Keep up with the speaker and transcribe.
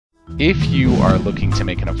If you are looking to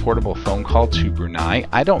make an affordable phone call to Brunei,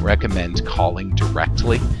 I don't recommend calling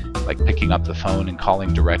directly, like picking up the phone and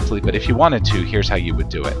calling directly, but if you wanted to, here's how you would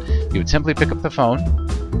do it. You would simply pick up the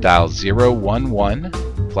phone, dial 011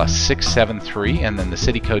 plus 673, and then the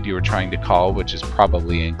city code you were trying to call, which is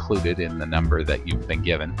probably included in the number that you've been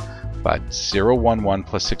given, but 011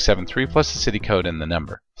 plus 673 plus the city code and the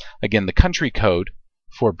number. Again, the country code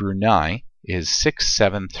for Brunei is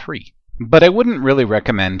 673. But I wouldn't really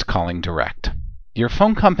recommend calling direct. Your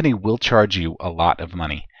phone company will charge you a lot of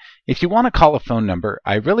money. If you want to call a phone number,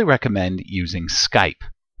 I really recommend using Skype.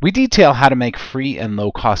 We detail how to make free and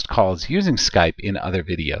low-cost calls using Skype in other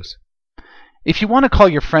videos. If you want to call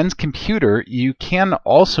your friend's computer, you can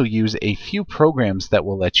also use a few programs that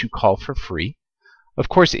will let you call for free. Of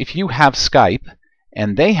course, if you have Skype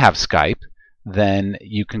and they have Skype, then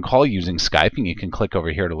you can call using Skype, and you can click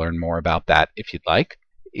over here to learn more about that if you'd like.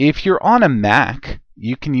 If you're on a Mac,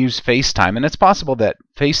 you can use FaceTime, and it's possible that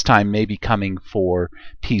FaceTime may be coming for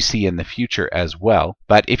PC in the future as well.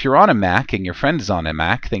 But if you're on a Mac and your friend is on a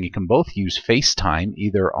Mac, then you can both use FaceTime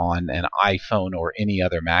either on an iPhone or any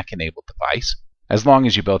other Mac-enabled device, as long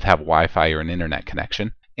as you both have Wi-Fi or an internet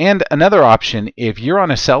connection. And another option, if you're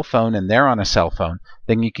on a cell phone and they're on a cell phone,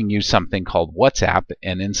 then you can use something called WhatsApp,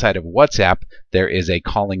 and inside of WhatsApp there is a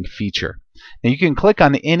calling feature. Now you can click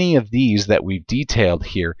on any of these that we've detailed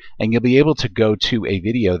here, and you'll be able to go to a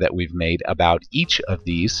video that we've made about each of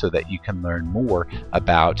these so that you can learn more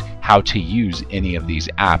about how to use any of these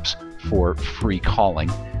apps for free calling.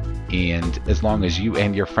 And as long as you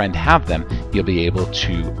and your friend have them, you'll be able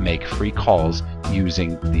to make free calls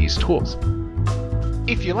using these tools.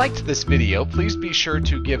 If you liked this video, please be sure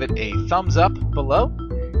to give it a thumbs up below.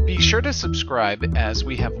 Be sure to subscribe, as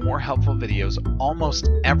we have more helpful videos almost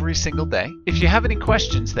every single day. If you have any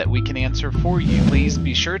questions that we can answer for you, please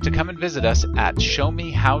be sure to come and visit us at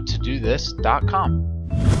showmehowtodothis.com.